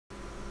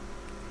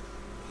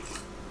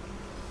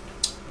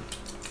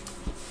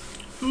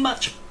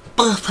much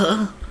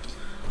better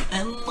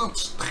and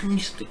much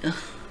tastier.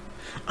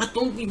 I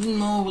don't even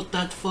know what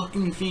that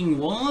fucking thing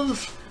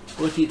was,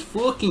 but it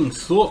fucking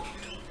sucked.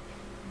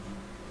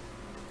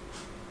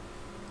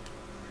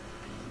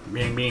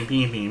 Bing bing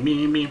bing bing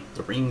bing bing,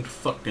 the ring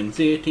fucking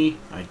city.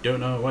 I don't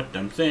know what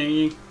I'm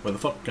saying. Where the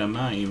fuck am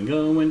I even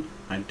going?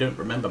 I don't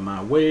remember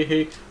my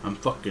way. I'm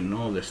fucking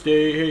all this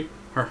day.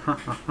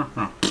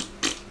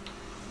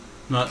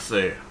 Not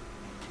there.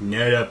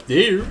 Not up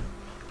there.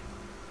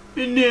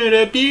 Not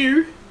up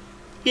there.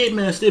 It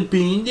must have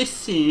been the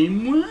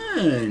same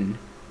one.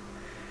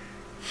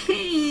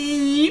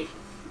 It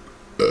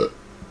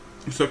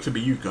sucks to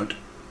be you, cunt.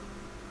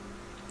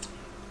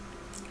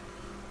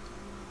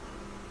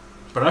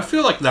 But I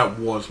feel like that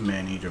was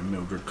Man-Eater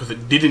Mildred, because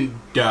it didn't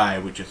die,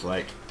 which is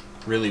like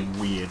really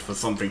weird for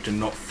something to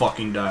not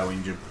fucking die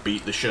when you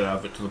beat the shit out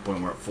of it to the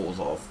point where it falls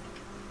off.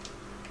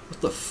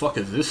 What the fuck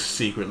is this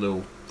secret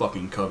little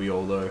fucking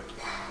cubbyhole though?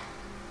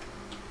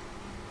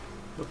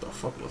 What the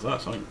fuck was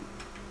that? Something?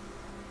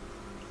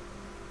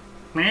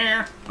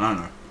 I don't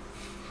know.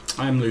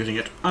 I'm losing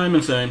it. I'm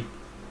insane.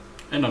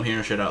 And I'm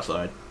hearing shit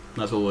outside.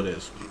 That's all it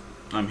is.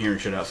 I'm hearing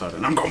shit outside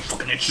and I'm going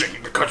fucking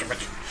insane because of it.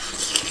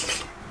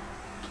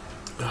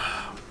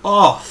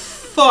 Oh,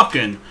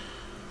 fucking.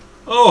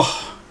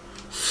 Oh,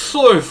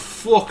 so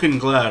fucking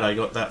glad I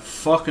got that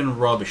fucking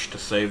rubbish to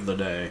save the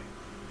day.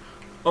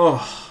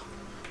 Oh,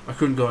 I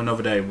couldn't go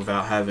another day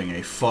without having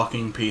a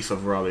fucking piece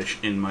of rubbish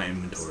in my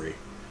inventory.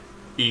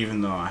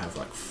 Even though I have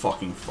like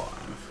fucking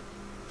 5.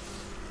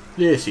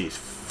 This is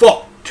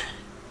fucked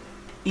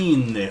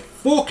in the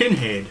fucking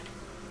head.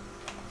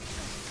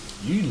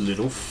 You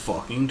little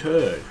fucking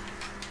turd.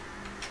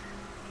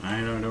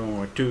 I don't know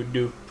what to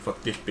do.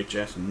 Fuck this bitch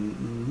ass.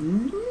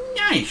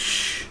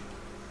 Nice.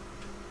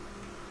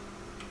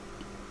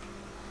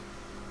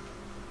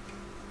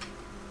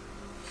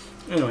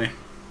 Anyway.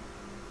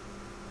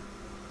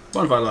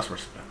 Bonfire last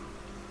recipe.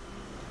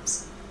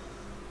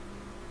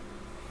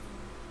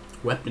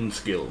 Weapon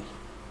skill.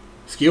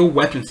 Skill,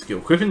 weapon skill.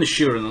 Equipping the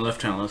shield in the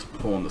left hand lets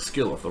perform the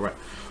skill of the right.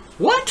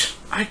 What?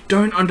 I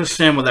don't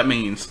understand what that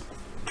means.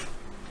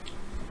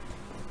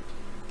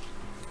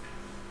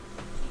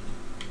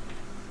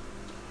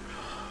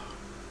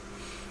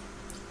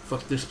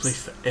 Fuck this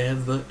place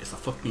forever. It's a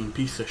fucking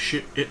piece of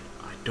shit.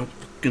 I don't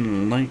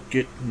fucking like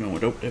it. No, I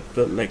don't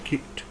ever like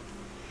it.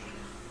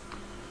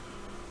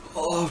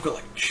 Oh, I've got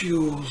like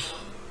chills.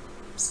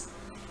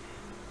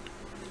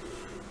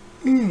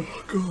 Oh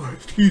god,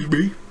 excuse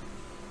me.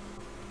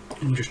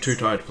 I'm just too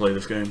tired to play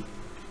this game.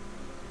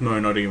 No,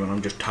 not even.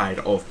 I'm just tired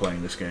of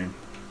playing this game.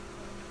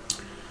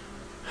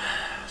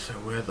 So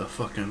where the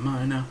fuck am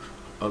I now?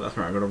 Oh, that's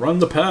right. I gotta run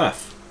the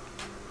path.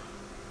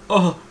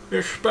 Oh,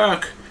 it's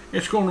back.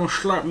 It's gonna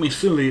slap me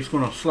silly, it's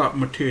gonna slap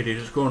my titties,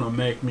 it's gonna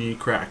make me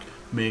crack,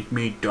 make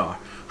me die,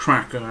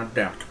 crack on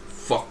that,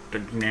 fuck the,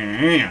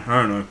 nah,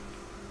 I don't know.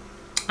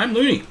 I'm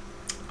loony.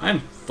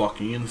 I'm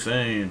fucking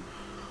insane.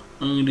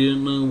 I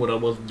didn't know what I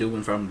was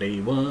doing from day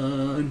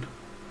one.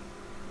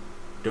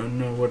 Don't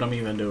know what I'm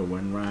even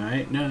doing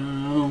right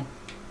now.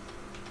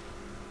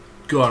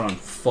 God, I'm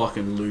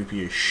fucking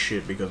loopy as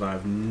shit because I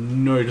have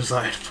no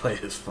desire to play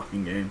this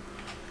fucking game.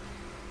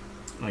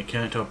 I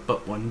can't help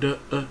but wonder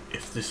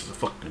if this is a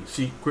fucking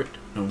secret.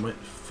 No, what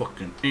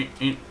fucking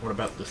ain't. What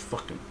about this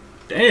fucking...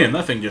 Damn,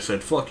 that thing just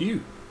said, fuck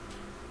you.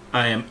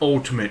 I am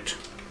ultimate.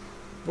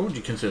 What would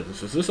you consider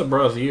this? Is this a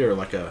brazier or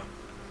like a...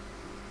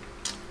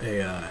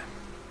 I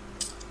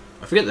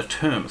forget the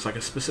term. It's like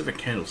a specific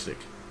candlestick.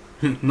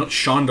 Not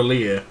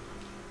chandelier.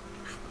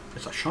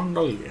 It's a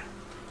chandelier.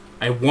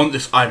 I want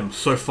this item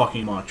so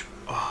fucking much.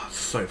 Oh,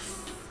 so...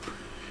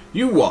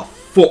 You are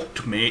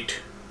fucked,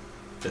 mate.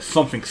 There's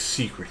something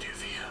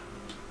secretive here.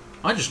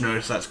 I just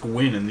noticed that's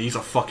Gwyn and these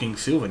are fucking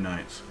Silver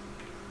Knights.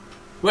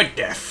 What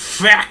the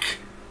fuck?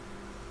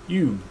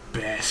 You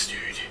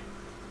bastard.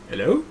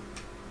 Hello?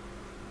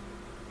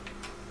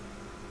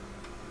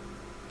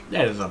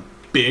 That is a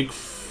big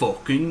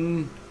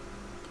fucking...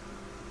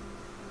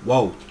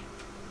 Whoa.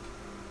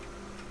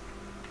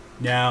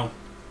 Now,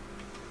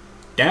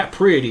 that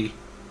pretty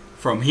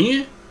from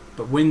here,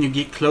 but when you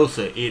get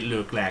closer, it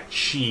look like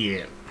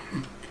shit.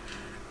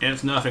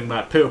 It's nothing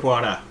but poop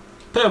water.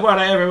 Poop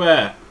water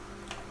everywhere.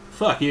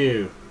 Fuck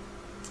you.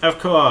 Of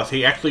course,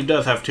 he actually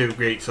does have 2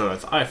 great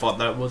swords. I thought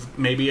that was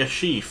maybe a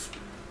sheath.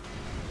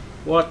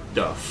 What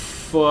the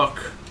fuck?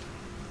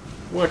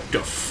 What the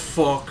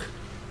fuck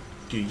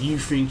do you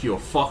think you're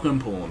fucking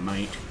pulling,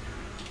 mate?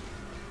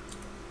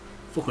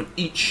 Fucking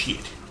eat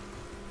shit.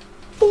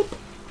 Boop.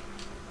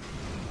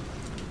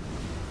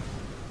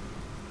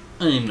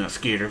 I'm not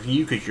scared of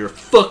you because you're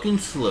fucking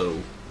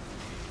slow.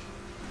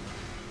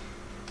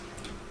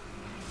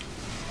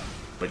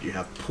 But you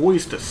have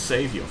poise to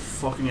save your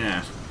fucking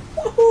ass.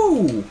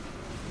 Woohoo!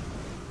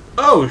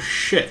 Oh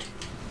shit!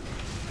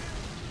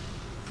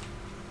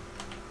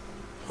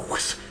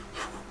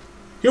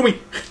 Heal me!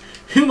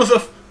 Heal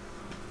myself!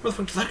 Where the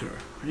fuck did that go?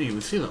 I didn't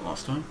even see that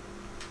last time.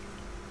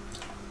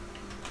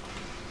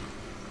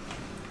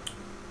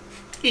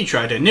 He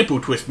tried to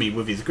nipple twist me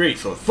with his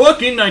greatsword.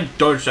 Fucking I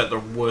dodged at the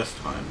worst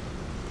time.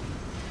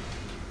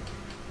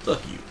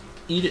 Fuck you.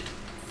 Eat it.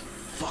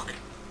 Fuck.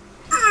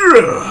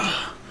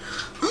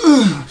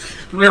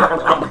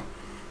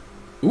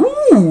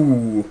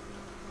 Ooh!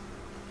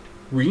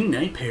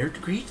 Really paired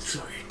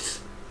greatswords.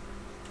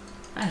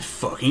 That's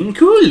fucking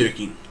cool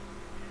looking.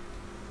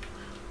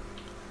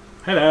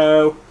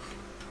 Hello.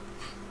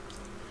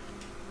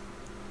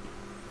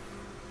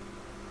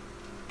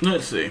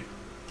 Let's see.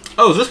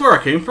 Oh, is this where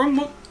I came from?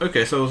 What?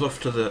 Okay, so I was off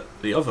to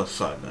the other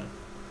side then.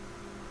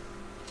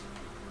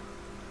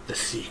 The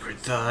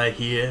secrets are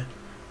here.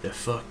 The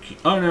fucking...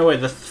 Oh no,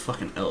 wait, that's the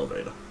fucking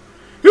elevator.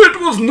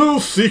 It was no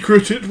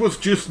secret, it was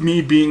just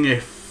me being a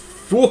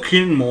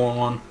fucking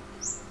moron.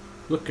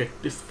 Look at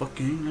this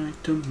fucking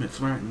item, it's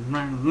right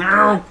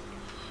now.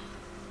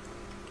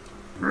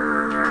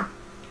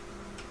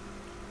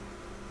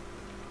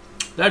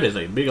 That is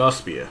a big ass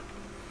spear.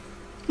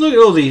 Look at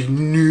all these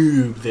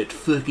noobs that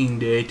fucking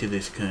died to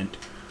this cunt.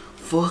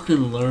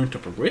 Fucking learned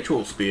up a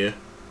ritual spear.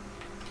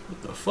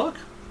 What the fuck?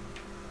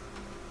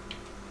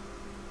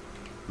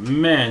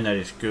 Man, that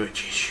is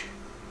gorgeous.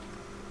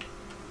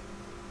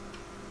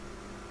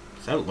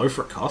 Is that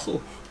Lothric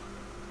Castle?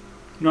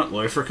 Not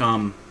Lothric,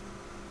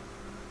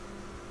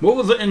 what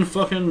was it in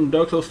fucking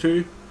Dark Souls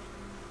 2?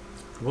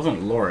 It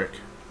wasn't Loric.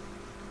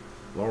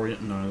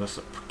 Lorient? No, that's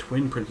a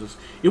twin princess.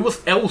 It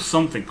was L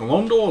something.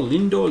 Londor,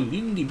 Lindor,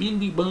 Lindy,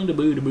 Bindi, Bunda,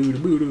 Booda, Booda,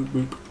 Booda,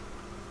 Boop.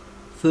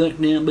 Fuck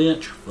that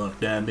bitch. Fuck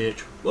that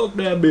bitch. Fuck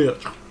that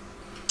bitch.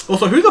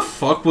 Also, who the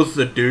fuck was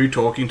the dude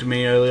talking to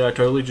me earlier? I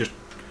totally just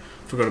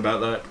forgot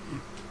about that.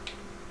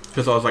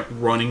 Because I was like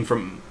running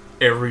from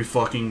every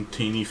fucking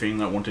teeny thing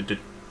that wanted to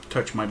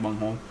touch my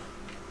bunghole.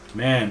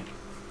 Man,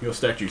 your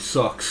statue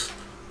sucks.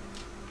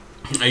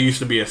 I used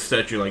to be a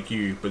statue like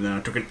you, but then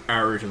I took an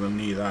arrow to the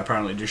knee that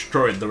apparently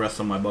destroyed the rest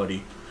of my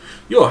body.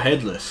 You're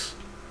headless.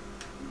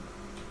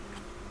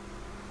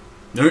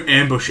 Don't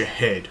ambush your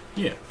head.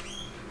 Yeah.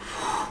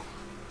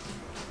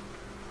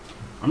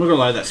 I'm not gonna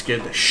lie, that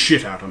scared the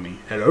shit out of me.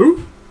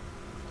 Hello?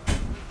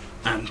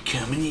 I'm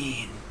coming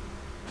in.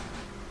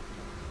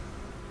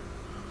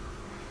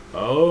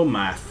 Oh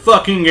my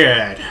fucking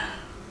god.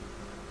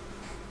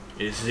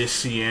 Is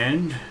this the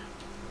end?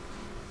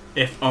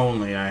 If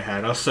only I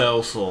had a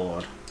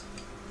sellsword.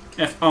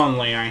 If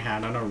only I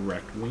had an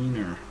erect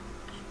wiener.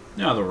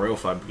 Now the real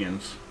fight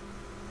begins.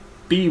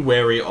 Be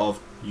wary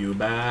of you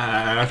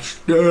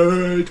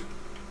bastard.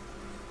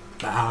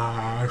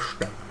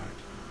 Bastard.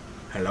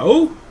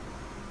 Hello?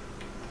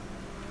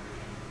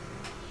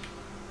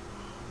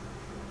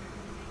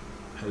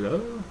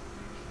 Hello?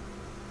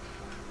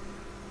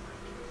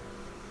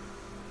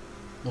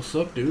 What's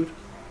up, dude?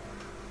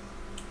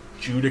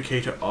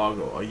 Judicator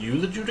Argo. Are you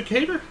the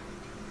Judicator?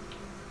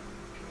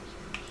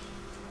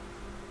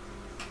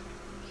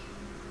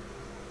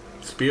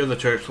 Spear the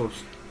church will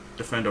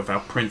defend of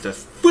our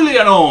princess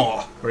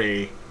Filianor!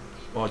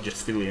 Or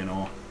just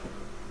Filianor.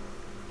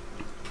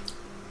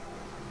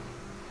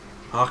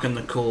 Hearken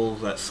the call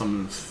that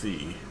summons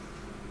thee.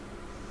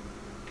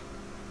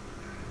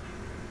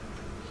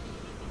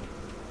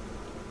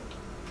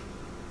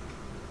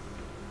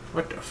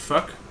 What the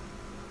fuck?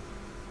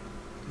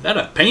 Is that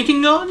a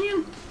painting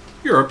guardian?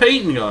 You're a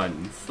painting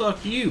guardian.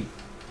 Fuck you,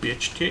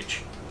 bitch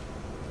titch.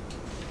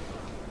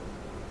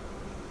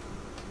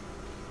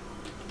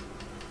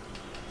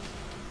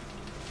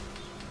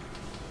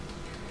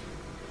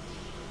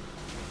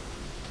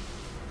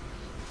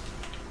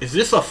 Is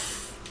this a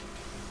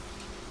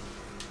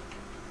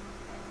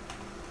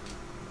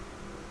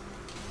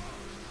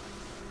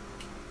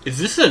Is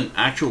this an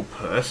actual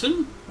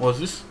person? Or is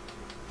this...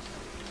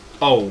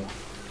 Oh.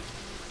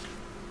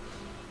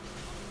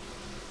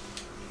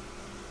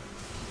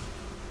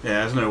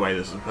 Yeah, there's no way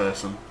this is a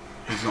person.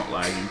 He's not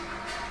lagging.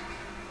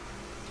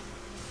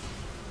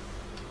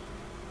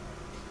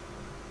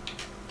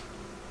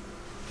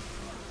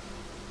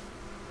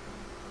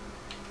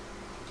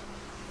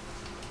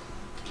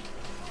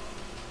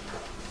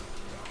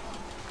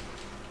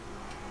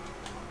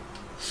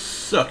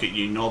 Suck it,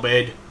 you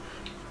knobhead.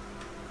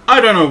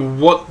 I don't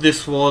know what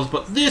this was,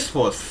 but this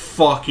was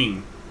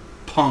fucking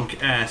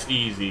punk ass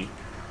easy.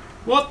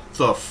 What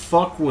the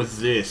fuck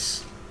was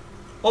this?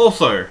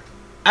 Also,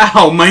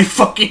 ow, my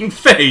fucking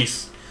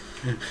face!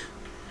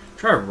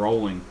 Try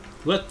rolling.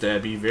 Let there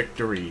be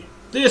victory.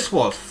 This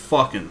was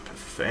fucking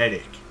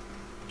pathetic.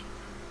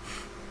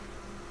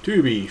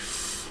 To be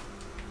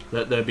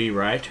let there be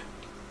right.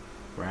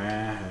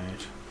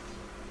 Right.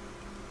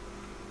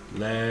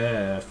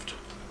 Left.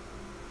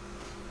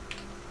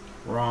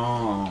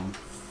 Wrong.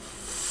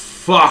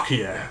 Fuck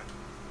yeah.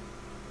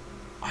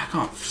 I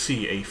can't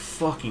see a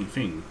fucking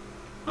thing.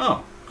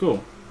 Oh,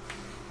 cool.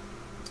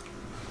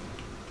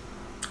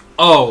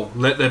 Oh,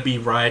 let there be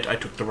right. I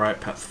took the right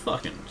path.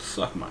 Fucking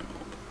suck my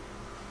mob.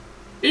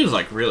 It is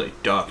like really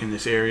dark in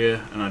this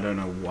area, and I don't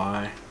know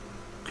why.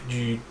 Could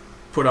you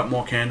put up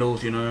more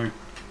candles, you know?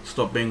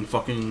 Stop being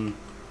fucking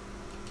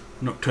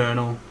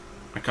nocturnal.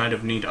 I kind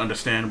of need to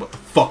understand what the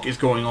fuck is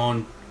going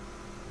on.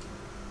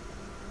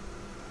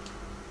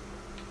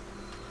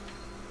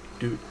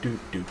 I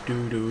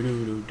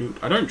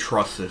don't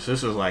trust this.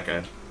 This is like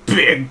a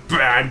big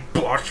bad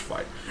boss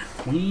fight.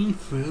 Queen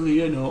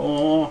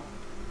Filianore.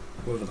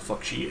 Whoever the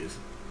fuck she is.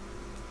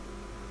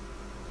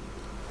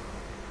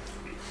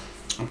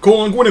 I'm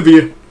calling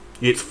Guinevere.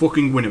 It's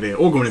fucking Guinevere.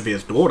 Or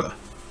Guinevere's daughter.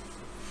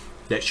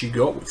 That she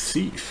got with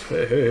Sif.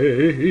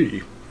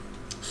 Hey.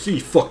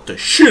 Sif fucked the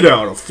shit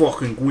out of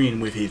fucking Gwyn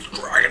with his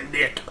dragon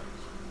dick.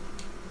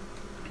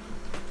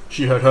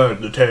 She had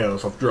heard the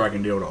tales of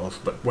dragon dildos,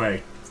 but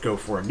wait, go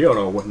for a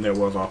dildo when there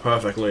was a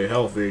perfectly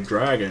healthy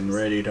dragon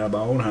ready to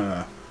bone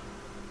her.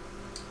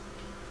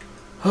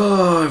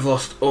 Oh, I've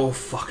lost all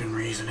fucking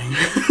reasoning.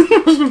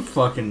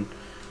 Fucking...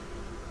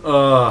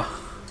 I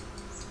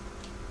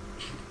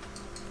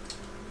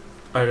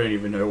don't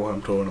even know what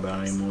I'm talking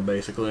about anymore,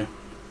 basically.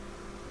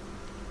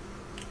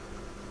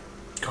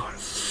 God,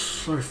 it's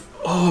so...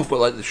 Oh, but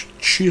like this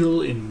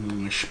chill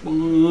in my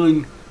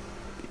spine.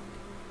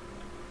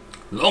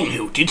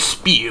 Long-hilted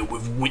spear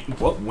with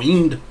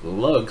winged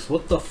lugs.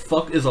 What the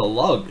fuck is a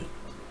lug?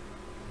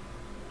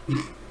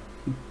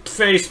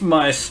 Face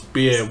my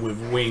spear with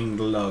winged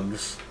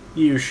lugs.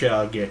 You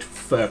shall get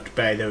fucked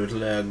by those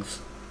lugs.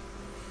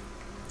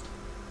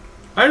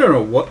 I don't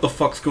know what the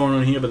fuck's going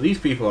on here, but these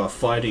people are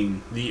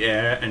fighting the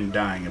air and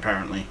dying,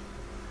 apparently.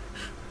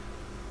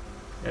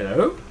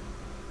 Hello?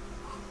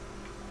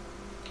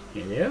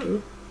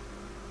 Hello?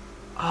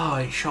 Oh,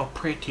 it's so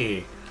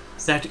pretty.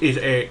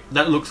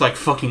 That looks like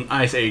fucking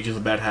Ice Age is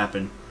about to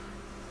happen.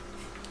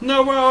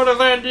 No water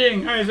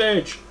landing! Ice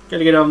Age!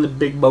 Gotta get on the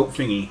big boat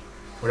thingy.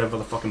 Whatever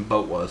the fucking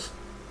boat was.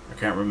 I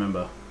can't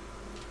remember.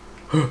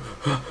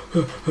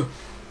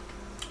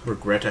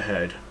 Regret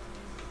ahead.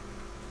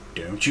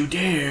 Don't you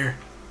dare!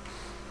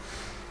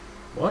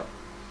 What?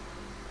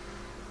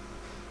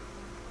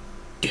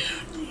 Don't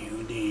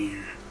you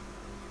dare.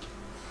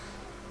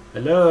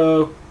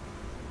 Hello?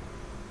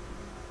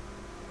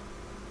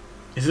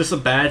 Is this a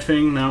bad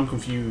thing? Now I'm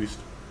confused.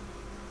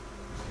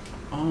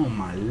 Oh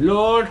my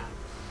lord.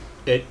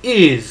 It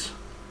is.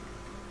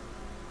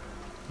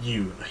 Are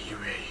you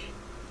ready?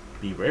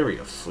 Be wary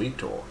of sleep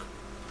talk.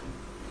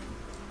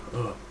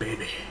 Oh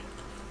baby.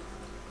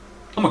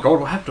 Oh my god,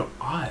 what happened to her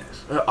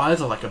eyes? Her eyes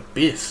are like a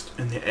beast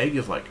and the egg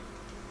is like...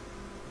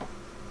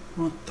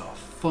 What the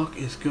fuck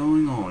is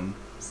going on?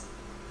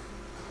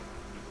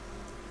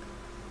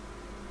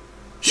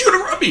 She's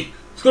gonna rub me!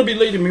 It's gonna be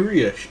Lady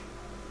Maria.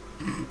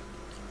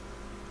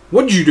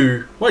 What did you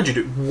do? What did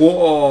you do?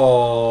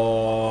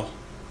 Whoa!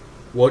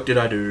 What did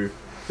I do?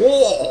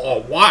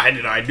 Whoa! Why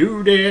did I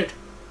do that?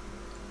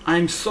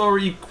 I'm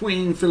sorry,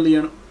 Queen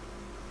Filianore.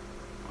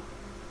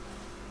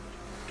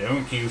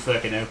 Don't you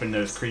fucking open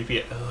those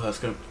creepy... Oh, it's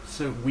gonna be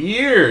so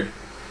weird.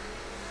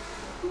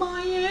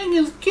 My egg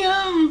is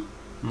gone.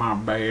 My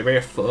baby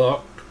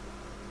fucked.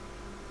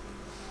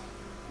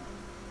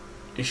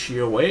 Is she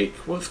awake?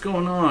 What's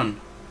going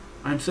on?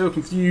 I'm so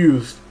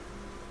confused.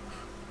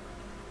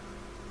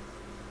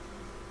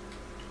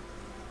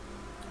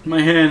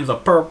 My hands are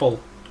purple.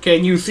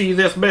 Can you see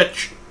this,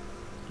 bitch?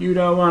 You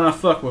don't wanna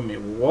fuck with me.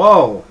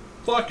 Whoa!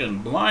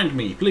 Fucking blind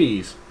me,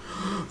 please.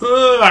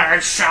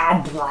 It's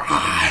so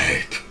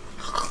bright.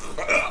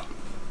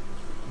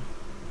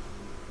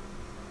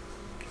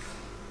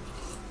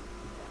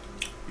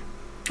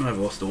 I've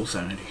lost all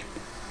sanity.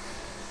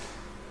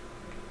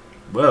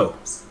 Whoa.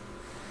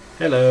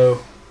 Hello.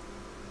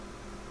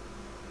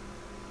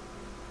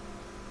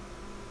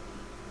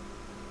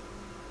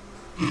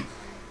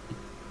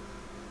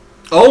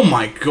 Oh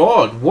my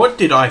god, what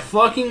did I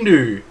fucking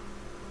do?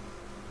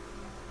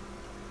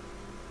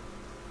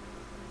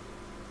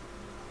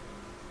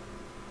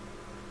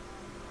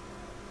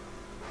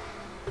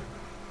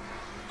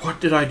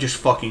 What did I just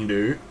fucking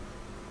do?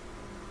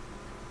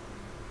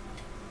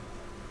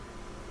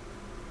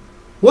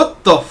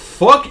 What the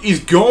fuck is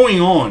going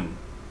on?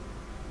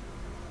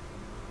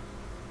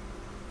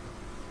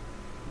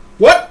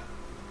 What?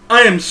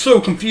 I am so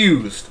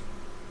confused.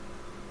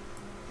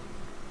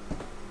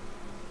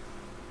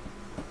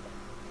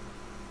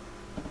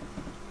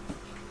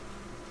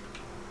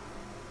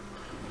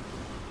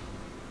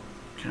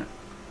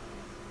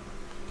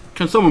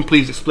 Can someone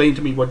please explain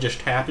to me what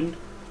just happened?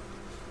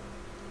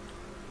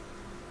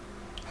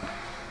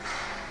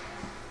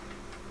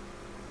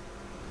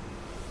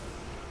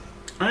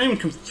 I am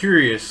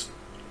curious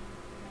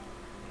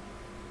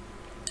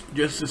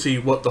just to see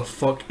what the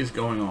fuck is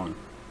going on.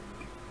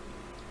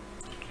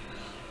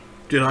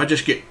 Did I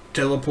just get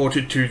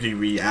teleported to the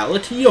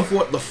reality of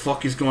what the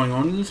fuck is going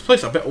on in this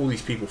place? I bet all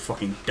these people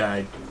fucking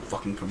died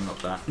fucking coming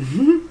up that.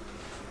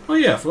 Oh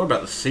yeah, I forgot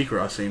about the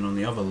secret I seen on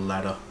the other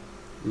ladder.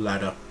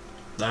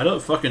 Ladder,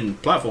 fucking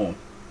platform.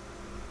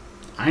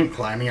 I'm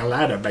climbing a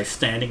ladder by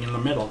standing in the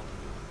middle.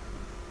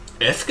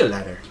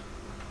 Escalator.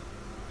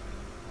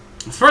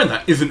 I'm afraid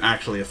that isn't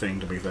actually a thing,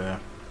 to be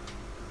fair.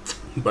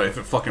 But if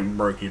it fucking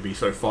broke, you'd be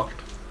so fucked.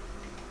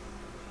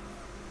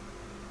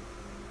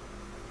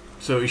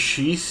 So is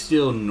she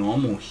still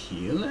normal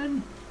here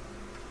then?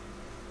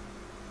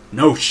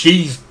 No,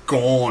 she's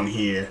gone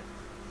here.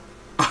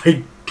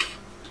 I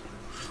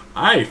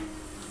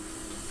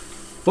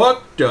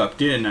fucked up,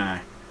 didn't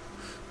I?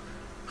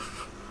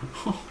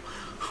 Oh,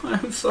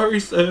 I'm sorry,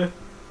 sir.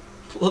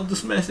 Blood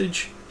this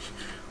message.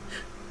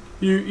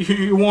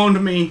 You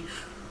warned me,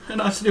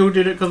 and I still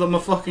did it because I'm a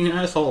fucking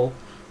asshole.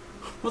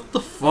 What the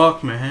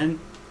fuck, man?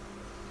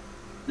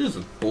 This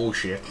is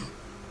bullshit.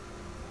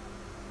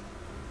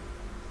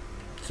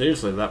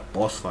 Seriously, that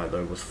boss fight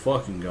though was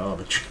fucking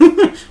garbage.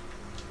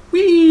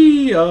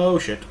 Whee! Oh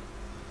shit.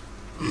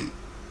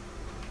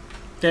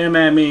 Damn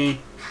at me.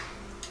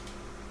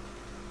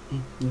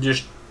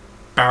 Just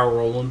barrel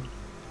rolling.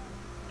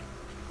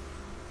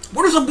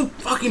 What is up with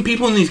fucking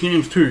people in these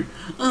games too?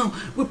 Oh,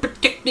 we're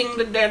protecting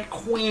the dead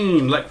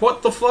queen. Like,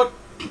 what the fuck?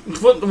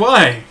 What?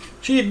 Why?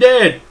 She's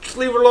dead. Just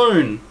leave her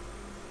alone.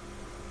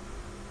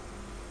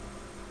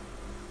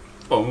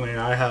 If only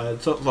I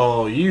had such.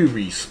 Oh, you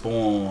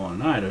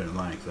respawn. I don't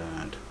like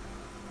that.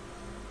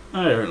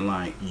 I don't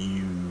like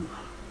you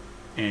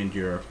and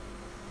your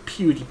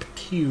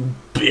PewDiePie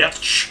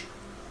bitch.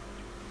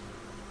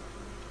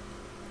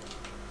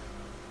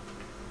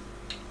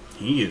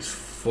 He is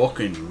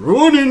fucking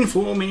running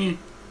for me.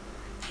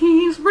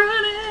 He's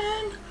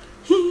running.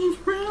 He's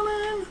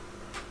running.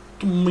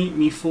 Don't make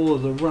me for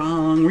the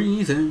wrong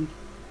reason.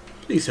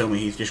 Please tell me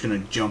he's just gonna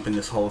jump in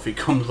this hole if he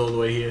comes all the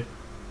way here.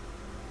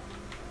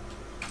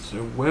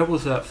 So where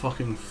was that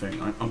fucking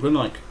thing? I'm gonna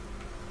like...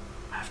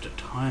 I have to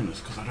time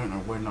this because I don't know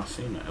when I've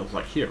seen it. It was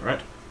like here,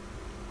 right?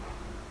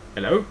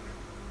 Hello?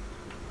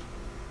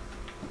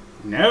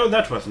 No,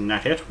 that wasn't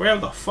that it. Where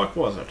the fuck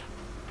was it?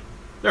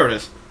 There it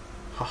is.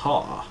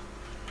 Haha.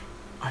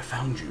 I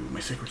found you, my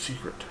secret.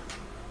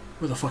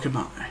 Where the fuck am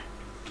I?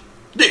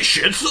 This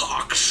shit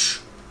sucks!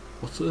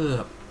 What's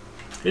up?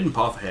 Hidden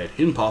path ahead.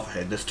 Hidden path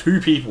ahead. There's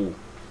 2 people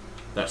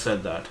that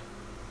said that.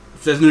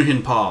 If there's no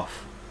hidden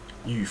path,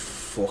 you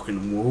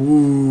fucking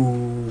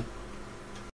woo.